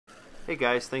Hey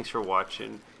guys, thanks for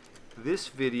watching. This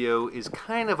video is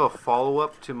kind of a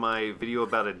follow-up to my video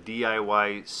about a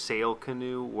DIY sail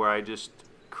canoe where I just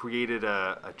created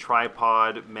a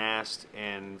tripod, mast,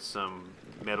 and some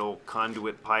metal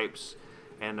conduit pipes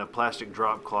and a plastic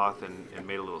drop cloth and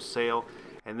made a little sail.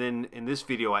 And then in this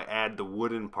video I add the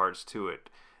wooden parts to it.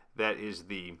 That is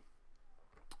the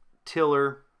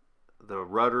tiller, the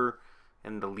rudder,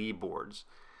 and the lee boards.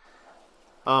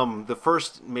 The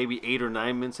first maybe 8 or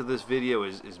 9 minutes of this video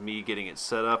is me getting it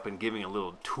set up and giving a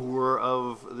little tour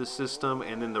of the system,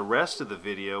 and then the rest of the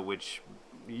video, which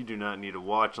you do not need to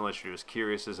watch unless you're just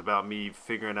curious, is about me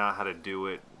figuring out how to do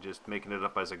it, just making it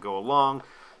up as I go along.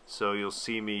 So you'll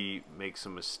see me make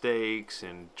some mistakes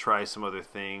and try some other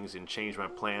things and change my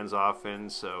plans often.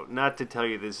 So not to tell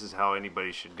you this is how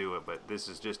anybody should do it, but this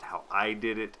is just how I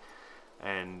did it,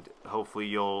 and hopefully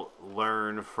you'll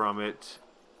learn from it,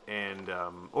 and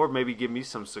or maybe give me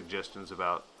some suggestions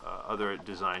about other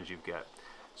designs you've got.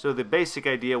 So the basic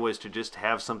idea was to just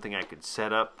have something I could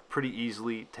set up pretty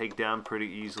easily, take down pretty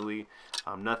easily,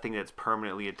 nothing that's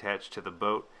permanently attached to the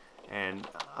boat, and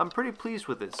I'm pretty pleased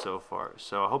with it so far,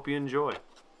 so I hope you enjoy.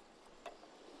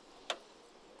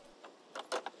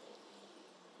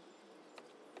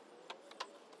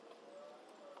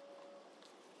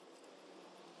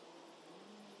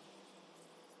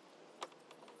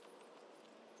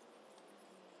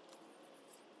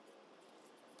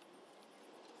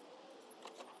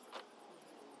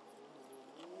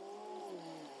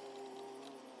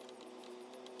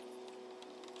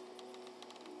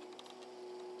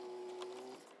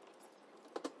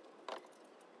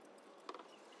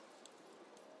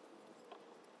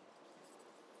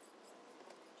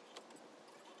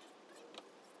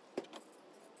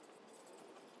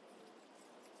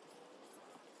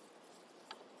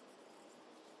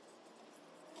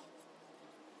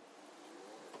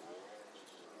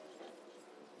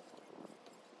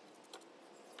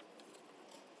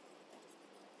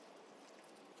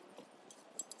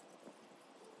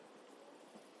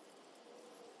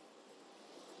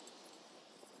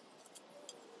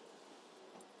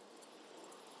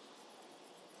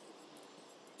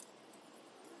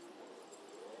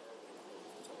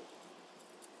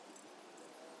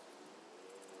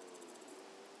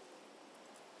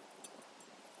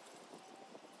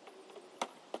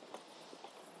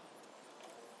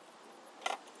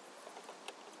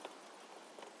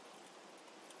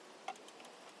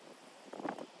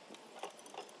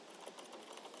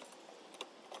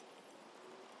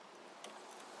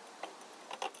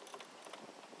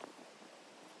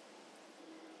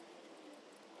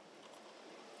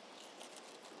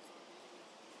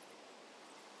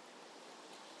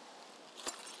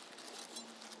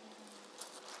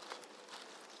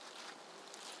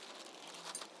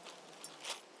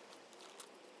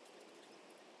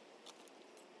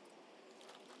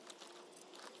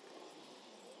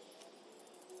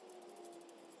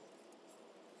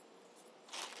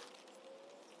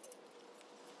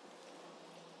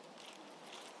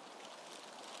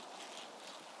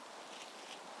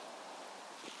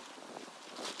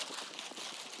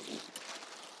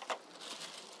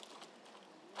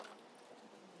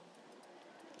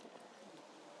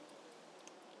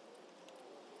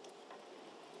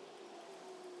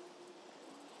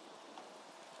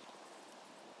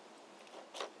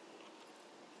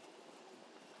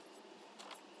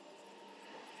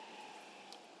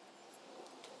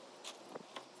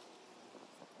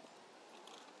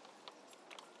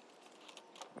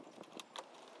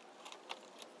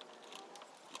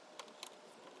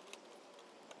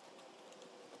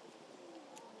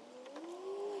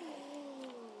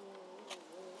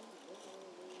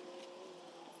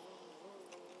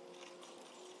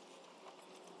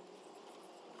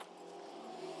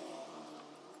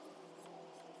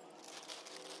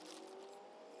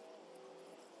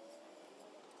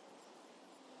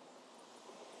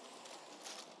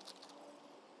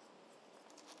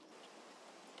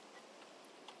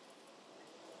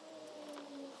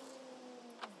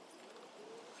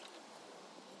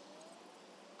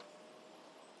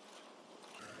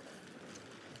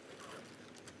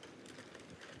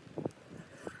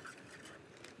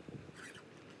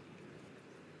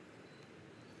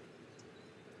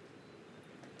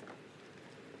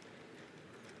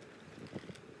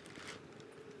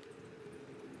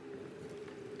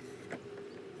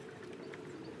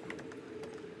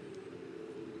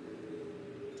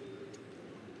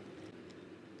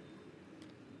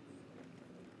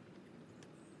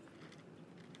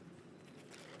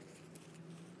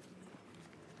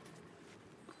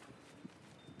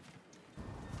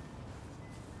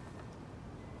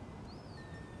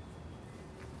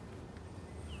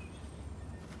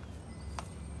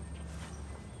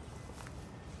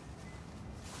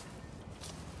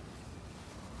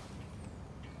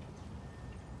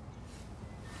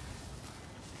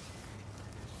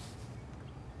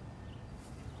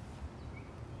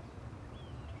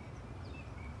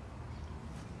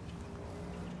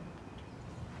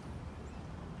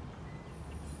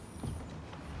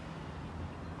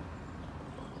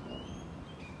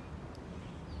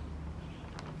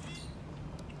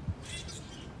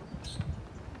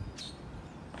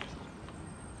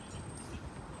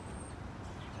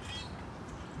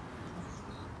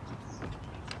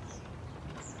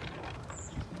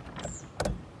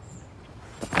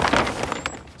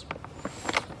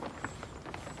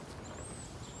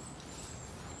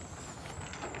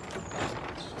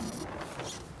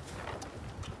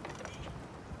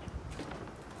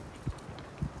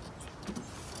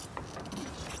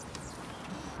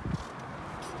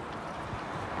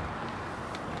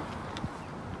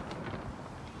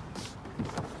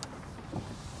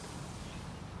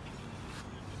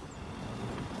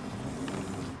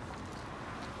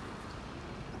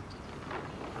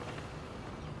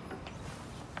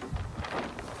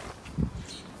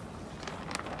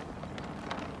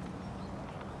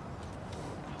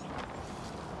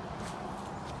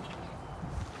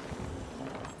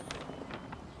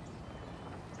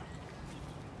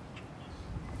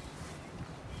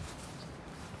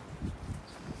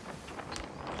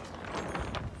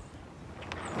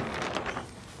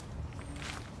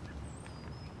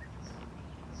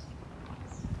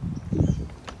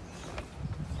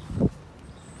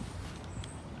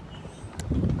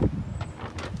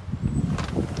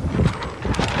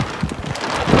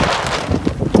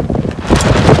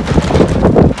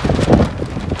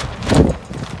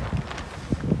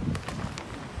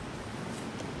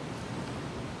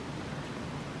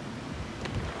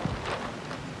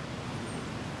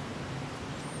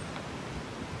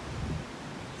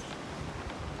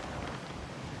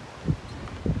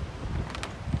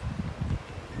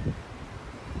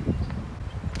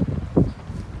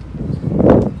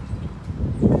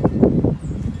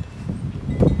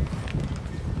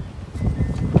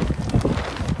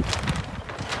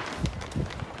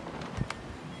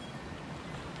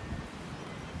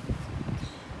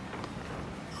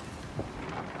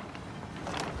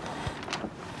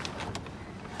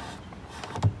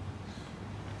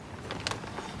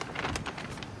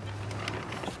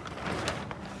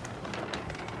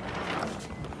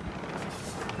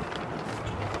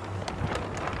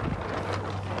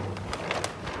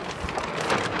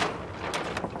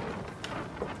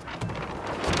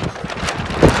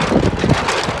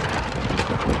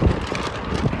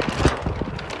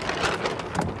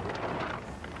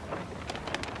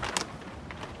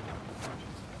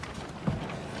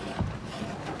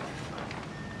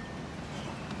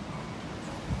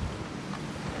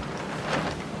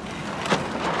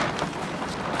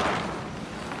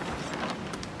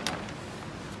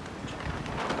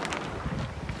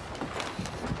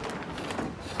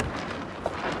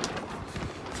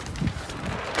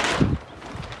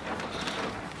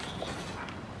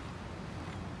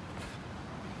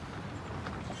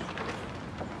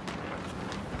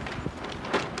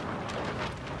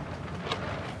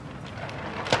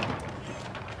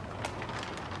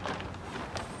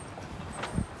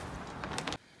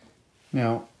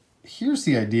 Now, here's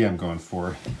the idea I'm going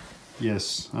for.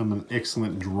 Yes, I'm an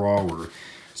excellent drawer.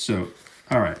 So,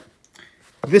 all right,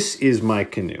 this is my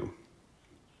canoe.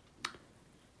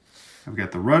 I've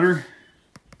got the rudder,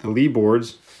 the lee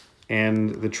boards,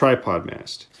 and the tripod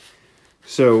mast.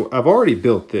 So I've already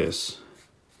built this.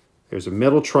 There's a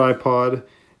metal tripod,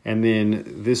 and then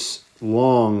this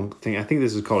long thing, I think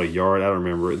this is called a yard, I don't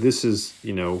remember. This is,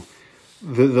 you know,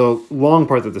 the long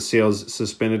part that the sail's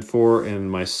suspended for,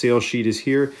 and my sail sheet is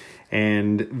here.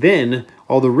 And then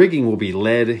all the rigging will be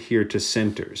led here to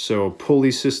center. So a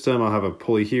pulley system, I'll have a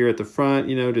pulley here at the front,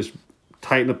 you know, just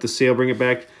tighten up the sail, bring it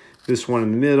back. This one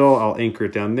in the middle, I'll anchor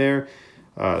it down there.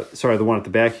 Sorry, the one at the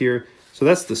back here. So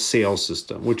that's the sail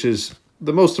system, which is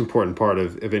the most important part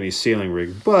of any sailing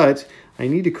rig. But I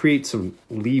need to create some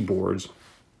lee boards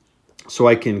so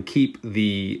I can keep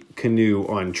the canoe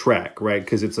on track, right?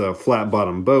 Because it's a flat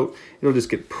bottom boat. It'll just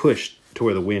get pushed to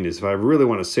where the wind is. If I really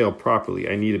want to sail properly,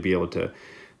 I need to be able to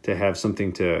have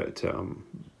something to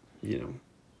you know,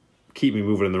 keep me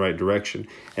moving in the right direction.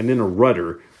 And then a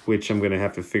rudder, which I'm going to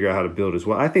have to figure out how to build as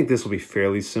well. I think this will be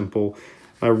fairly simple.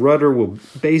 My rudder will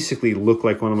basically look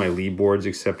like one of my lee boards,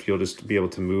 except you'll just be able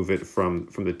to move it from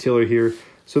the tiller here.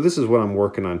 So this is what I'm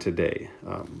working on today.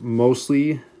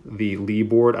 Mostly the lee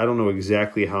board. I don't know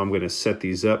exactly how I'm going to set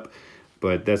these up,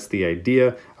 but that's the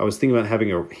idea. I was thinking about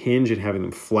having a hinge and having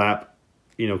them flap,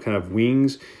 you know, kind of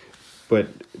wings. But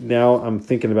now I'm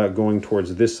thinking about going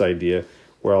towards this idea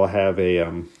where I'll have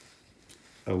a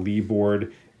lee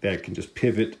board that can just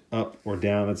pivot up or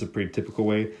down. That's a pretty typical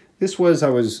way. I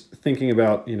was thinking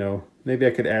about, you know, maybe I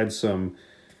could add some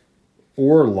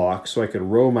oar lock so I could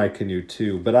row my canoe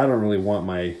too, but I don't really want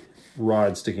my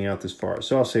rod sticking out this far.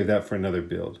 So I'll save that for another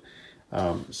build.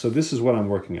 So this is what I'm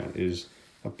working on, is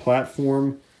a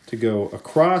platform to go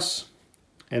across,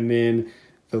 and then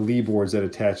the lee boards that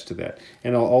attach to that.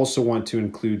 And I'll also want to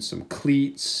include some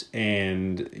cleats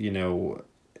and, you know,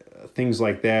 things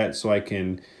like that so I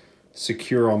can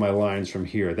secure all my lines from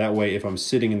here. That way, if I'm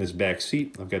sitting in this back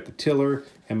seat, I've got the tiller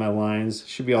and my lines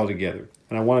should be all together.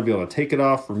 And I want to be able to take it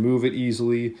off, remove it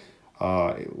easily.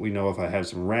 We know if I have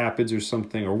some rapids or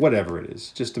something or whatever it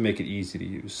is, just to make it easy to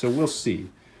use. So we'll see.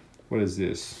 What is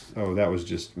this? Oh, that was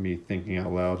just me thinking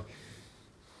out loud.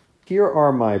 Here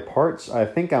are my parts. I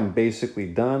think I'm basically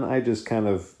done. I just kind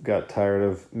of got tired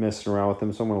of messing around with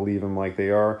them, so I'm going to leave them like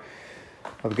they are.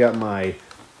 I've got my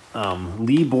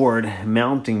lee board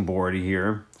mounting board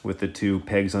here with the two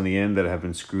pegs on the end that have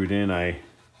been screwed in. I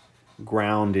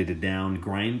grinded down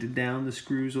the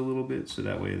screws a little bit so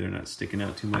that way they're not sticking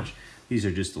out too much. These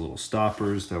are just the little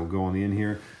stoppers that will go on the end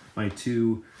here. My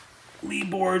two lee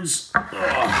boards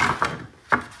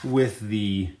with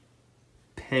the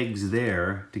pegs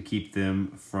there to keep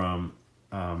them from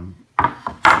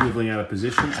swiveling out of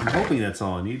position. I'm hoping that's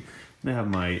all I need. I have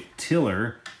my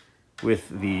tiller with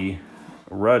the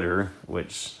rudder,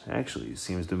 which actually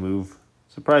seems to move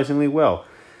surprisingly well.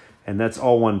 And that's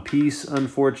all one piece,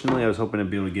 unfortunately. I was hoping to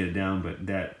be able to get it down, but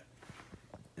that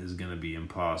is going to be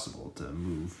impossible to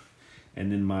move.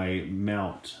 And then my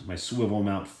mount, my swivel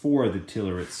mount for the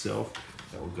tiller itself,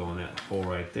 that will go in that hole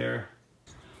right there.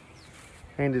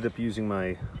 I ended up using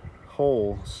my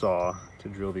hole saw to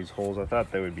drill these holes. I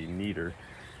thought that would be neater,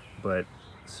 but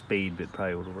spade bit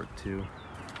probably would work too.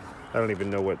 I don't even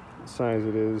know what size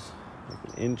it is,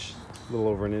 like an inch, a little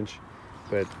over an inch,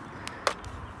 but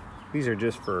these are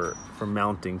just for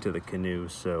mounting to the canoe,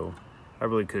 so I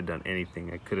really could have done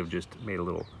anything. I could have just made a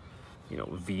little, you know,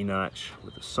 V-notch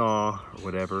with a saw or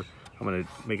whatever. I'm gonna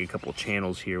make a couple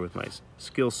channels here with my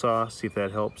skill saw, see if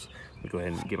that helps. I'll go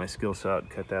ahead and get my skill saw and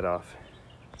cut that off.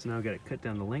 So now I've got it cut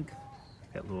down the length.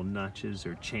 Got little notches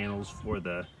or channels for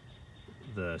the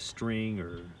string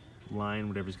or line,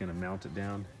 whatever's gonna mount it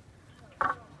down.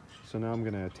 So now I'm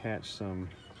gonna attach some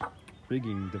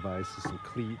rigging devices, some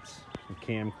cleats, some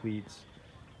cam cleats.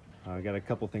 I got a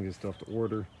couple things I still have to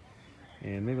order.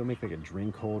 And maybe I'll make like a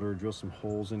drink holder, drill some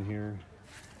holes in here.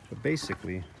 But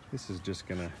basically, this is just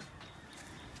gonna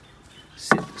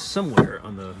sit somewhere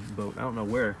on the boat. I don't know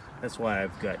where. That's why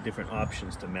I've got different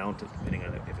options to mount it, depending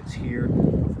on if it's here,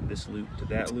 from this loop to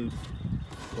that loop,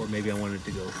 or maybe I want it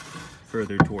to go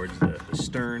further towards the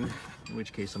stern, in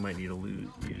which case I might need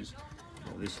to use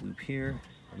this loop here,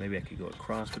 or maybe I could go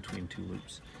across between two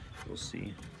loops. We'll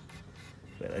see.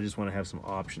 But I just want to have some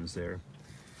options there.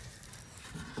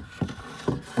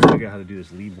 Figure out how to do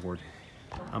this leeboard.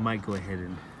 I might go ahead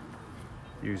and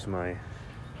use my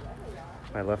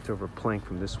leftover plank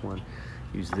from this one.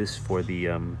 Use this for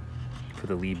the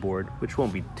leeboard, which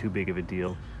won't be too big of a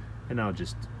deal. And I'll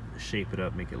just shape it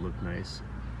up, make it look nice,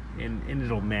 and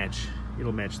it'll match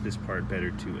it'll match this part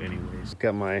better too anyways.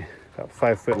 Got my about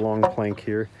 5 foot long plank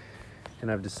here,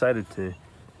 and I've decided to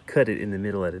cut it in the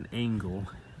middle at an angle.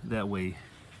 That way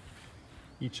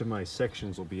each of my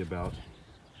sections will be about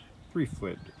 3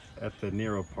 foot at the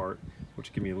narrow part, which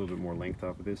will give me a little bit more length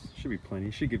off of this. Should be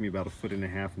plenty. Should give me about 1.5 feet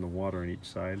in the water on each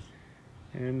side,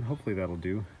 and hopefully that'll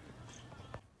do.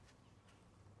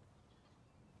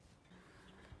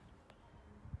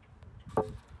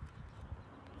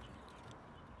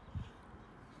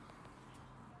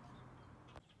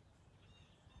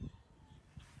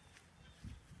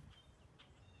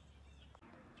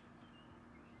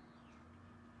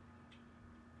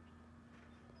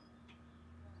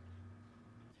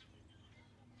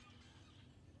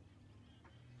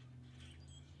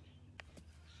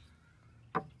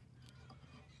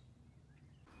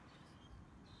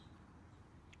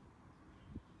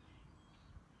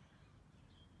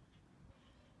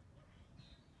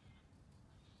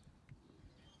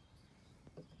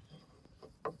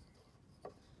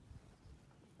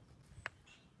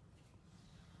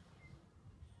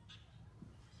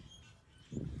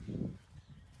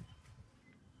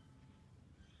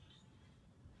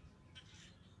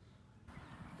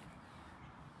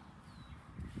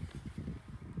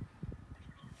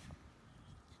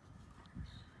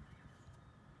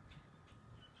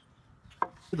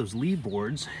 Those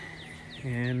leeboards,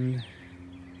 and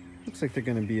looks like they're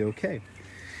going to be okay.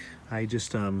 I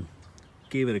just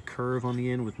gave it a curve on the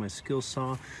end with my skill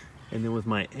saw, and then with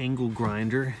my angle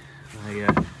grinder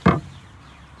I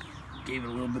gave it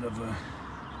a little bit of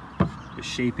a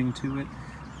shaping to it.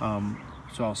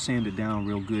 So I'll sand it down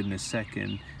real good in a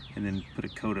second and then put a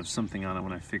coat of something on it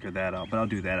when I figure that out, but I'll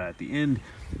do that at the end.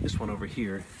 This one over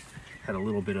here had a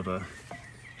little bit of a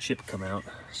chip come out,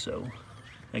 so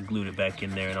I glued it back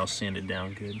in there, and I'll sand it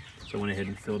down good. So I went ahead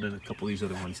and filled in a couple of these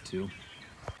other ones too.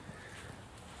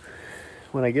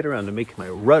 When I get around to making my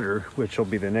rudder, which will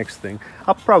be the next thing,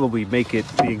 I'll probably make it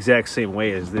the exact same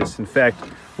way as this. In fact,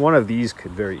 one of these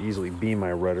could very easily be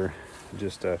my rudder.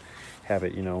 Just have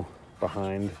it, you know,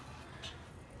 behind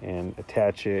and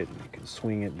attach it. You can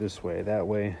swing it this way, that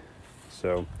way.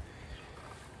 So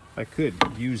I could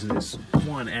use this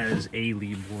one as a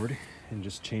leeboard and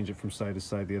just change it from side to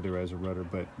side, the other as a rudder.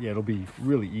 But yeah, it'll be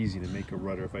really easy to make a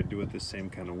rudder if I do it the same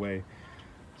kind of way.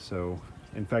 So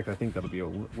in fact, I think that'll be a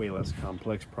way less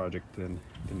complex project than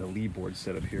the leeboard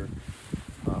setup here.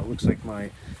 Looks like my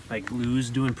glue's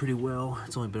doing pretty well.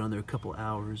 It's only been on there a couple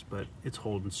hours, but it's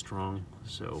holding strong.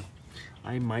 So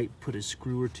I might put a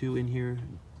screw or two in here,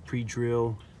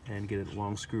 pre-drill, and get a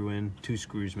long screw in, 2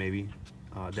 screws maybe.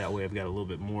 That way I've got a little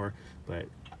bit more, but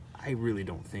I really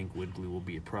don't think wood glue will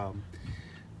be a problem.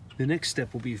 The next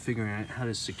step will be figuring out how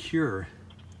to secure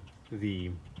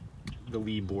the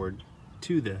leeboard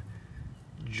to the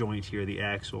joint here, the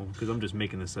axle, because I'm just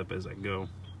making this up as I go.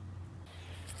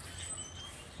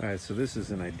 All right, so this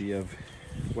is an idea of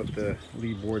what the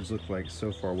leeboards look like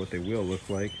so far, what they will look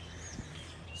like.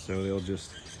 So they'll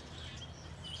just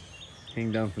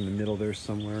hang down from the middle there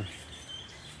somewhere,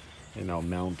 and I'll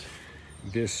mount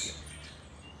this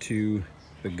to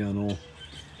the gunnel,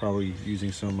 probably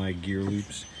using some of my gear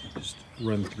loops. Just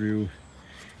run through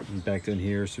and back down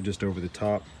here, so just over the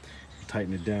top,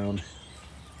 tighten it down.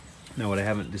 Now what I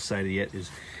haven't decided yet is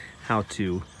how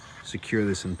to secure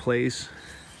this in place.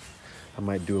 I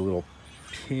might do a little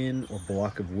pin or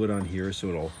block of wood on here so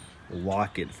it'll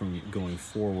lock it from going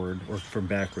forward, or from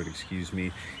backward, excuse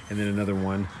me, and then another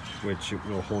one which it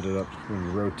will hold it up when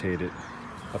you rotate it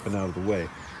up and out of the way.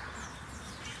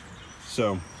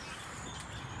 So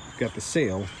I've got the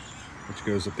sail, which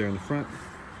goes up there in the front,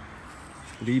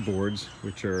 leeboards,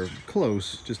 which are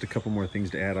close, just a couple more things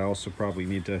to add. I also probably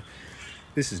need to,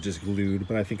 this is just glued,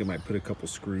 but I think I might put a couple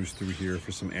screws through here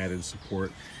for some added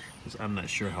support, because I'm not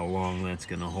sure how long that's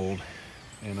going to hold.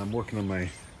 And I'm working on my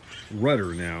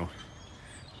rudder now,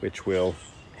 which will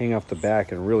hang off the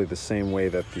back in really the same way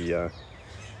that the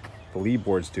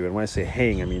leeboards do. And when I say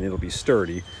hang, I mean it'll be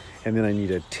sturdy, and then I need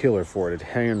a tiller for it, a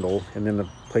handle, and then the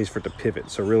place for it to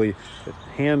pivot. So really the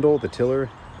handle, the tiller,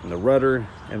 and the rudder,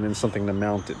 and then something to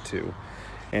mount it to.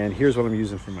 And here's what I'm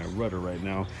using for my rudder right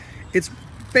now. It's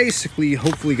basically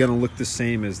hopefully going to look the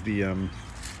same as the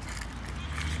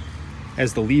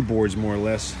leeboards, more or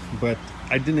less, but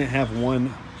I didn't have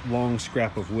one long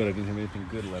scrap of wood. I didn't have anything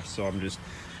good left, so I'm just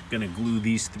gonna glue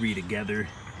these 3 together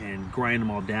and grind them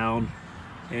all down,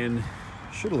 and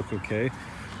should look okay.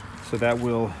 So that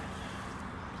will,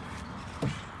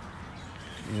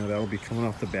 you know, that will be coming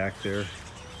off the back there,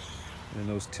 and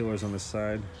those tillers on the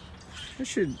side. That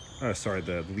should, sorry,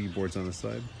 the leeboards on the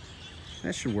side.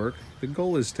 That should work. The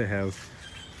goal is to have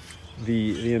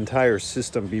the entire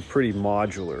system be pretty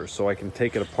modular, so I can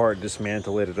take it apart,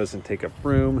 dismantle it. It doesn't take up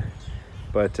room,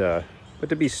 but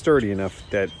to be sturdy enough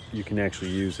that you can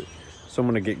actually use it. So I'm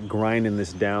gonna get grinding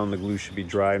this down. The glue should be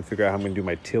dry, and figure out how I'm gonna do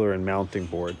my tiller and mounting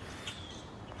board.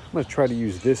 I'm gonna try to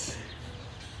use this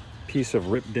piece of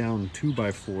ripped down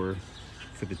 2x4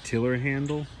 for the tiller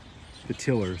handle. The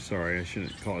tiller, sorry, I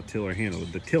shouldn't call it tiller handle,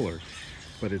 the tiller.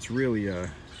 But it's really,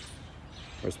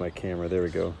 where's my camera? There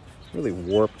we go. Really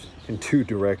warped in 2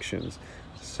 directions.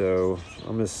 So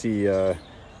I'm gonna see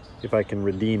if I can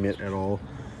redeem it at all.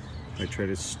 I try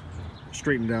to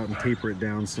straighten it out and taper it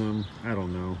down some. I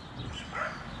don't know.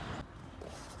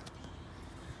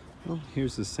 Well,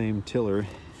 here's the same tiller.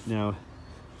 Now,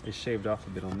 I shaved off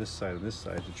a bit on this side and this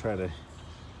side to try to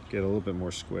get a little bit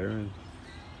more square, and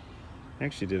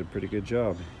actually did a pretty good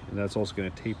job. And that's also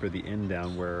going to taper the end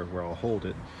down where I'll hold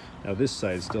it. Now this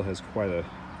side still has quite a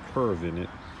curve in it.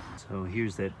 So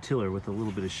here's that tiller with a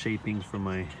little bit of shaping from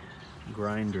my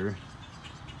grinder.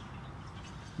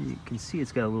 You can see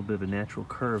it's got a little bit of a natural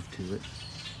curve to it,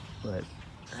 but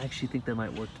I actually think that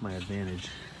might work to my advantage.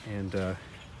 And I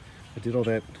did all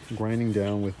that grinding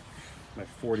down with my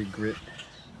 40 grit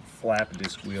flap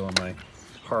disc wheel on my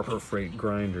Harbor Freight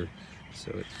grinder.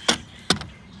 So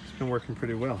it's been working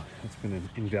pretty well. It's been an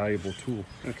invaluable tool.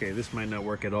 Okay, this might not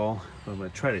work at all, but I'm gonna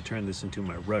try to turn this into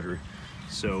my rudder.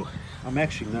 So I'm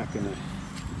actually not gonna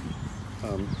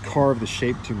carve the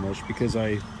shape too much, because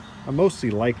I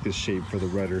mostly like this shape for the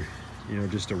rudder, you know,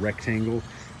 just a rectangle,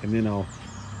 and then I'll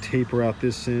taper out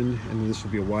this end, and then this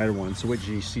will be a wider one. So what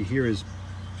you see here is,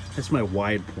 that's my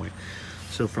wide point.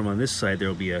 So from on this side, there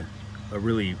will be a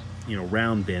really, you know,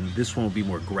 round bend. This one will be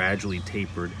more gradually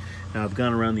tapered. Now I've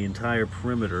gone around the entire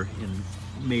perimeter and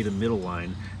made a middle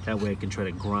line. That way I can try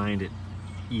to grind it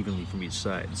evenly from each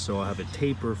side. So I'll have a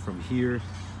taper from here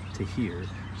to here.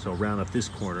 So I'll round up this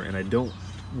corner, and I don't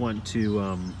want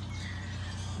to,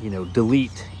 you know,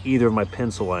 delete either of my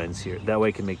pencil lines here. That way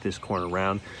I can make this corner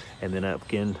round. And then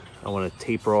again, I want to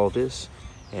taper all this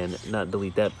and not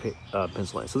delete that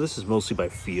pencil line. So this is mostly by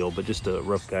feel, but just a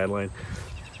rough guideline.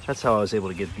 That's how I was able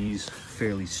to get these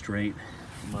fairly straight.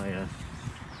 My,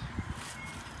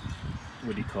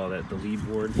 what do you call that, the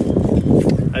leadboard.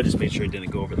 I just made sure it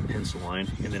didn't go over the pencil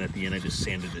line, and then at the end I just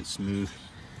sanded it smooth.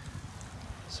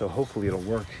 So hopefully it'll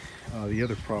work. The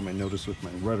other problem I noticed with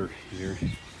my rudder here,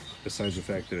 besides the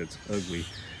fact that it's ugly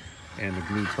and the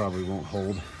glue probably won't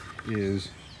hold, is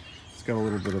it's got a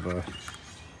little bit of a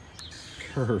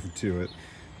curve to it.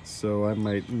 So I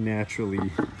might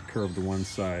naturally curve to one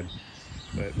side,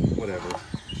 but whatever.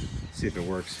 See if it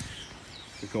works.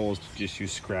 The goal is to just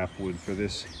use scrap wood for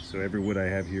this. So every wood I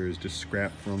have here is just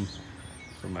scrap from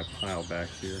my pile back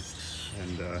here.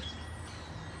 And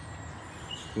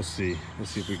we'll see. We'll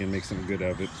see if we can make something good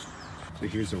of it. So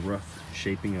here's a rough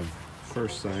shaping of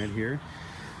first side here.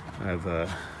 I've got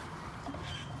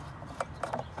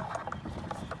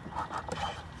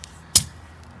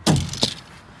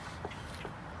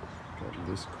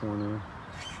this corner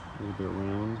a little bit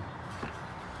round.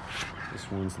 This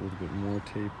one's a little bit more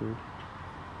tapered.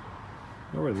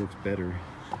 Already looks better.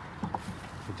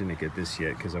 I didn't get this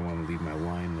yet because I want to leave my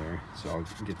line there. So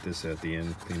I'll get this at the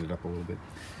end, clean it up a little bit.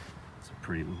 It's a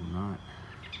pretty little knot.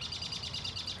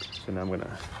 So now I'm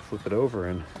gonna flip it over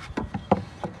and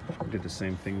do the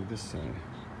same thing with this side.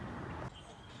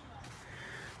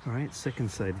 All right,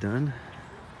 second side done.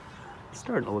 It's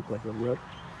starting to look like a rut.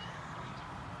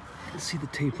 You can see the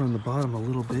taper on the bottom a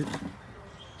little bit.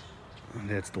 And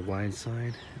that's the wide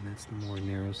side, and that's the more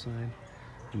narrow side.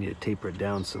 I need to taper it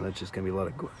down, so that's just gonna be a lot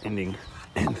of grinding.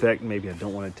 In fact, maybe I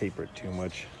don't want to taper it too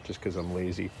much, just because I'm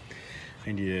lazy.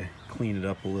 I need to clean it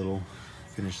up a little,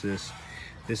 finish this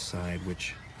side,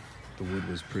 which the wood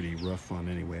was pretty rough on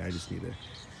anyway. I just need to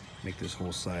make this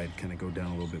whole side kind of go down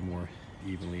a little bit more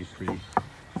evenly, pretty.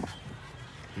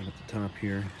 Clean up the top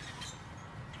here.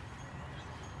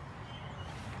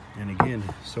 And again,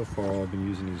 so far all I've been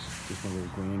using is just my little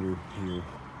grinder here.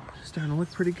 It's starting to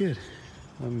look pretty good.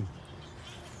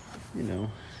 You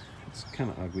know, it's kind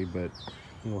of ugly, but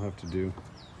it'll have to do.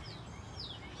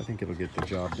 I think it'll get the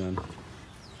job done.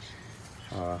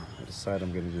 I decide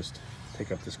I'm going to just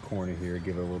take up this corner here,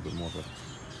 give it a little bit more of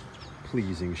a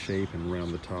pleasing shape, and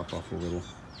round the top off a little.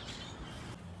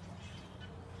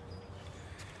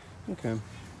 Okay,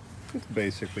 it's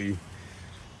basically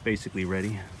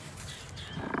ready.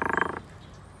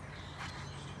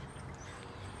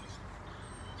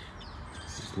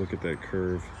 Just look at that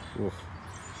curve. Oof.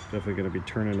 Definitely going to be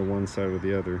turning to one side or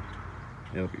the other.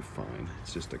 It'll be fine.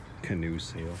 It's just a canoe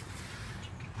sail.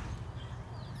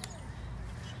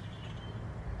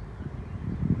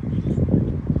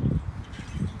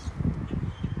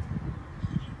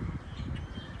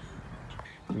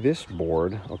 this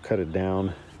board, I'll cut it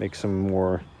down, make some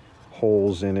more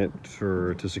holes in it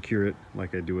to secure it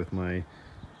like I do with my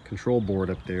control board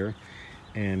up there.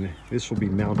 And this will be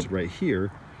mounted right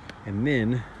here. And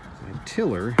then my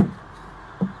tiller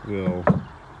will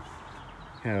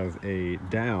have a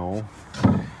dowel.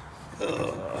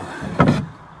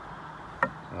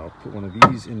 I'll put one of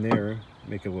these in there,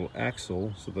 make a little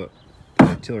axle so that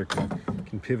the tiller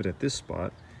can pivot at this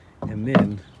spot. And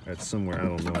then that's somewhere, I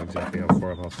don't know exactly how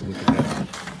far, I'll have to look at that.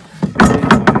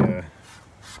 And then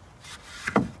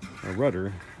my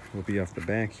rudder will be off the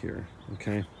back here,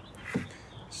 okay?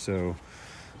 So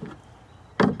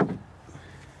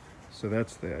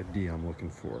that's the idea I'm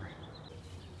looking for.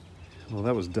 Well,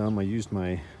 that was dumb. I used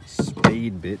my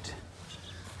spade bit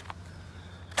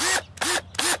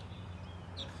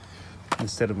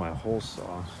instead of my hole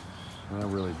saw. And I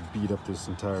really beat up this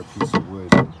entire piece of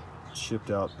wood.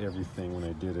 Chipped out everything when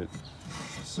I did it.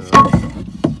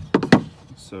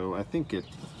 So I think it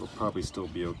will probably still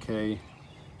be okay,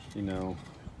 you know,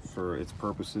 for its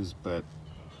purposes, but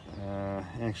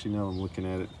actually now I'm looking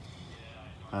at it,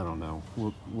 I don't know.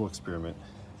 We'll experiment.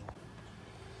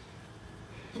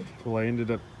 Well, I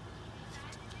ended up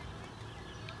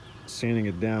sanding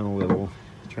it down a little,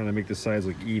 trying to make the sides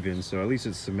look even, so at least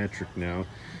it's symmetric now.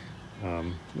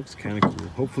 Looks kind of cool.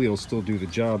 Hopefully it'll still do the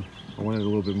job. I wanted a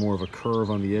little bit more of a curve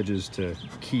on the edges to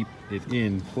keep it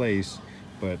in place,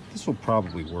 but this will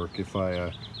probably work if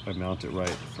I mount it right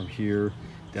from here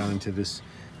down into this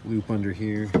loop under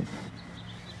here,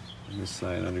 and this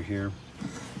side under here.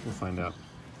 We'll find out.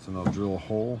 So I'll drill a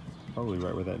hole, probably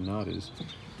right where that knot is,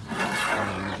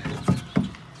 and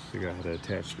figure out how to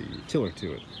attach the tiller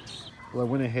to it. Well, I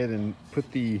went ahead and put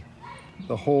the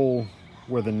hole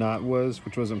where the knot was,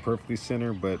 which wasn't perfectly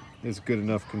center, but it's good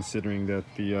enough considering that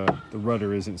the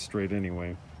rudder isn't straight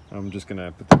anyway. I'm just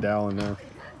gonna put the dowel in there,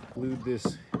 glued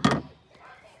this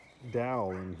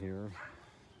dowel in here,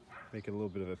 make it a little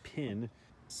bit of a pin.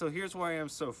 So here's where I am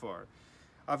so far.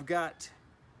 I've got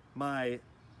my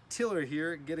tiller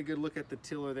here. Get a good look at the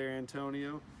tiller there,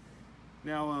 Antonio.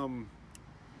 Now,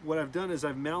 what I've done is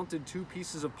I've mounted 2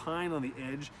 pieces of pine on the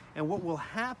edge, and what will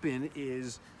happen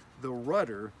is the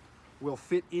rudder will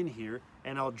fit in here,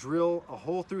 and I'll drill a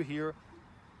hole through here,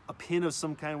 a pin of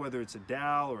some kind, whether it's a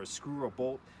dowel or a screw or a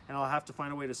bolt, and I'll have to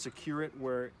find a way to secure it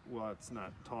where, well, it's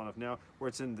not tall enough now, where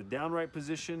it's in the downright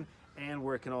position and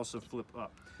where it can also flip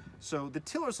up. So the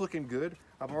tiller's looking good.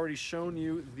 I've already shown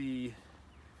you the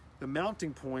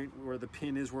mounting point where the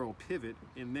pin is, where it'll pivot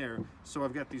in there. So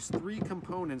I've got these 3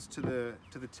 components to the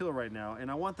tiller right now, and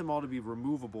I want them all to be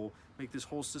removable, make this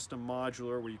whole system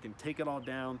modular where you can take it all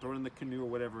down, throw it in the canoe or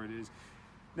whatever it is.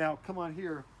 Now, come on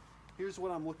here. Here's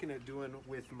what I'm looking at doing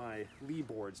with my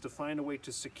Leeboards to find a way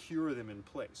to secure them in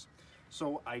place.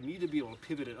 So I need to be able to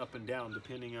pivot it up and down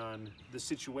depending on the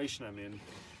situation I'm in.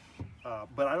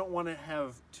 But I don't want to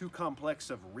have too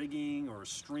complex of rigging or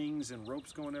strings and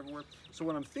ropes going everywhere. So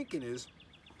what I'm thinking is,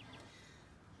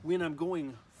 when I'm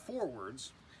going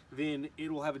forwards, then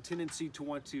it will have a tendency to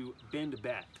want to bend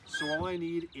back. So all I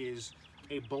need is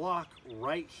a block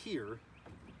right here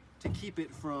to keep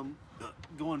it from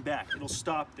going back. It'll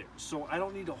stop there. So I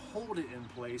don't need to hold it in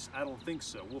place. I don't think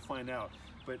so. We'll find out.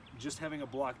 But just having a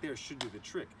block there should do the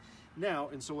trick. Now,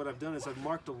 and so what I've done is I've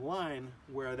marked a line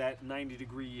where that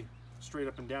 90-degree straight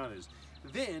up and down is.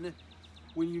 Then,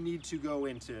 when you need to go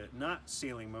into not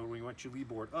sailing mode, when you want your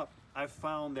Leeboard up, I've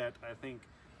found that I think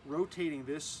rotating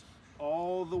this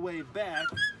all the way back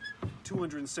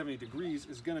 270 degrees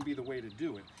is going to be the way to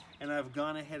do it. And I've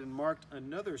gone ahead and marked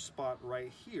another spot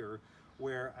right here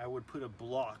where I would put a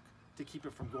block to keep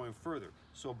it from going further.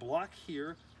 So a block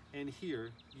here and here,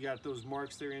 you got those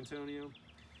marks there, Antonio,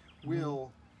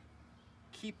 will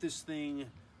keep this thing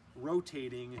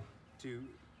rotating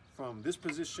from this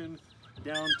position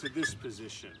down to this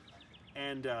position.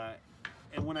 And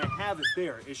when I have it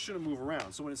there, it shouldn't move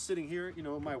around. So when it's sitting here, you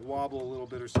know, it might wobble a little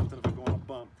bit or something if I go on a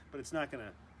bump, but it's not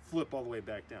gonna flip all the way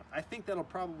back down. I think that'll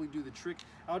probably do the trick.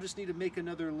 I'll just need to make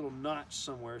another little notch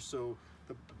somewhere so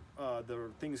the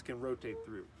things can rotate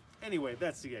through. Anyway,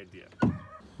 that's the idea. A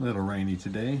little rainy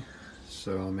today,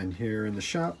 so I'm in here in the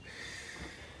shop.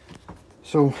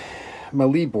 So my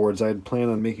Leeboards, I had planned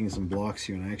on making some blocks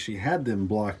here, and I actually had them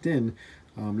blocked in,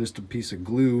 just a piece of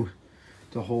glue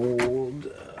to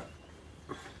hold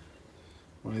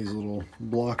one of these little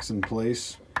blocks in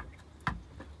place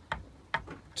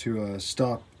to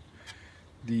stop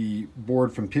the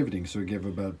board from pivoting, so it gave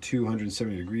about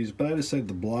 270 degrees. But I decided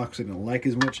the blocks I didn't like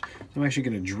as much. I'm actually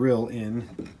going to drill in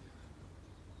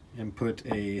and put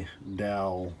a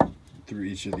dowel through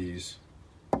each of these,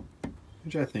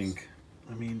 which I think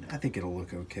it'll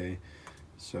look okay.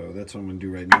 So that's what I'm going to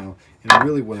do right now. And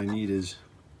really what I need is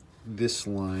this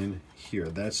line here.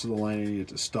 That's the line I need it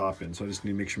to stop in. So I just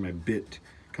need to make sure my bit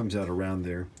comes out around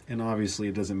there. And obviously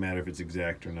it doesn't matter if it's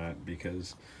exact or not,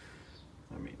 because,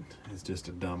 I mean, it's just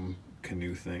a dumb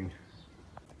canoe thing.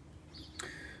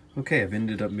 Okay, I've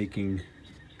ended up making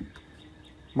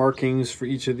markings for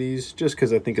each of these just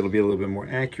because I think it'll be a little bit more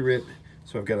accurate.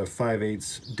 So I've got a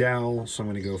 5/8 dowel, so I'm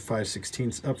going to go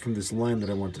 5/16 up from this line that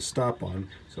I want to stop on.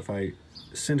 So if I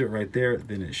center it right there,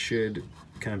 then it should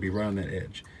kind of be right on that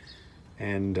edge.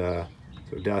 And so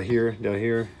down here,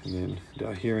 and then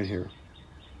down here and here.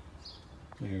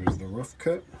 There's the rough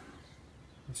cut.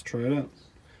 Let's try it out.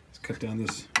 Let's cut down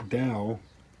this dowel,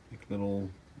 make little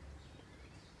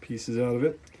pieces out of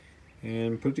it,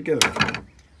 and put it together.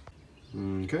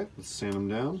 Okay, let's sand them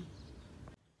down.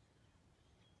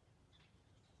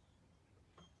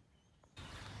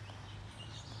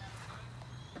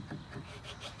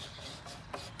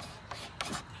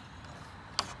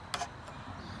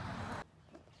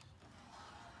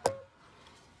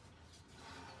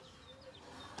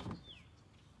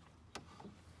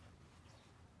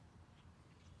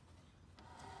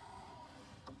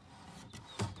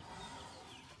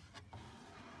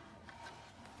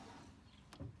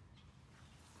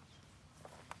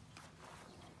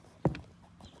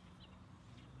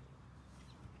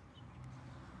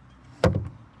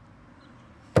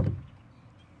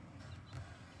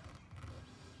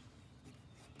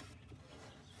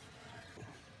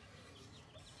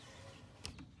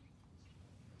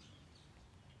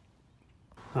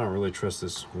 I don't really trust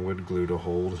this wood glue to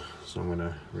hold, so I'm going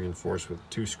to reinforce with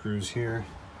 2 screws here,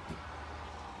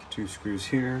 2 screws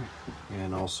here,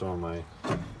 and also on my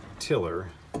tiller,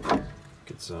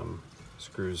 get some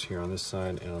screws here on this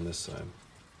side and on this side.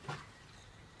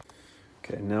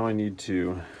 Okay, now I need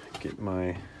to get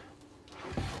my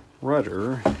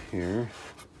rudder here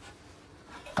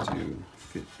to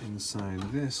fit inside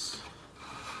this,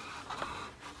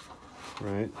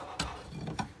 right?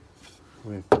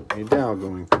 With a dowel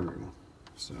going through.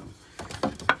 So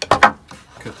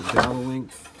cut the dowel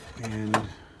length and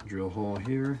drill a hole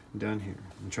here, down here,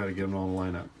 and try to get them all to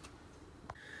line up.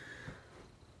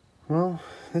 Well,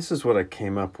 this is what I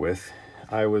came up with.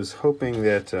 I was hoping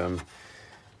that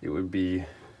it would be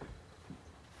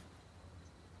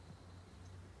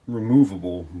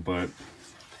removable, but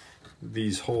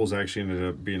these holes actually ended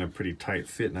up being a pretty tight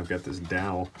fit, and I've got this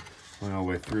dowel going all the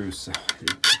way through, so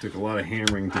it took a lot of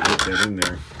hammering to get that in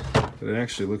there, but it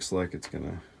actually looks like it's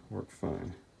gonna work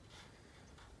fine.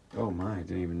 Oh my, I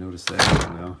didn't even notice that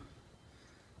now.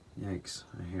 Yikes,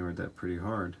 I hammered that pretty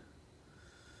hard.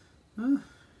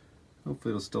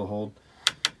 Hopefully it'll still hold.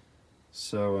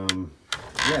 So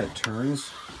yeah, it turns,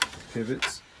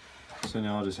 pivots, so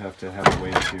now I'll just have to have a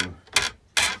way to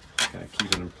kind of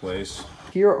keep it in place.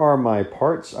 Here are my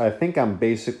parts. I think I'm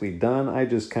basically done. I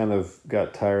just kind of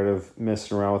got tired of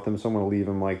messing around with them, so I'm going to leave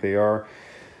them like they are.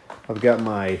 I've got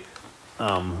my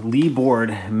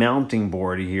Leeboard mounting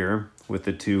board here with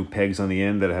the 2 pegs on the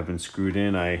end that have been screwed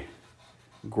in. I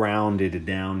grinded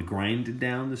down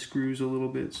the screws a little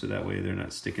bit so that way they're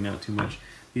not sticking out too much.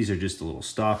 These are just the little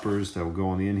stoppers that will go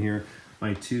on the end here.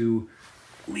 My 2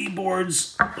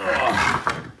 Leeboards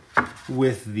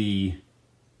with the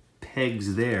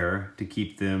pegs there to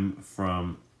keep them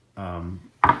from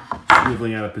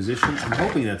swiveling out of position. I'm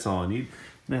hoping that's all I need.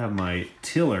 And I have my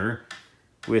tiller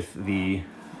with the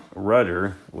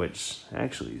rudder, which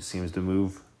actually seems to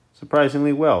move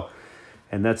surprisingly well.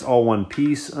 And that's all one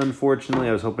piece, unfortunately.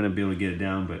 I was hoping to be able to get it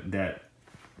down, but that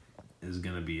is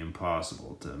going to be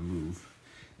impossible to move.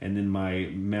 And then my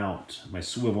mount, my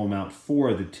swivel mount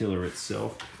for the tiller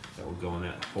itself, that will go in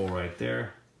that hole right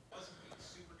there.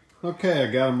 Okay,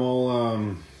 I got them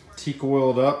all teak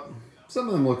oiled up. Some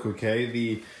of them look okay.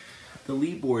 The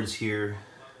Leeboards here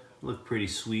look pretty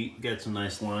sweet. Got some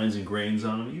nice lines and grains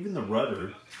on them. Even the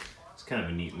rudder, it's kind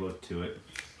of a neat look to it.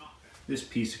 This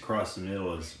piece across the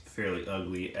middle is fairly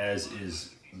ugly, as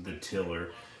is the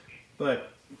tiller.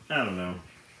 But, I don't know.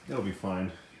 It'll be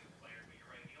fine.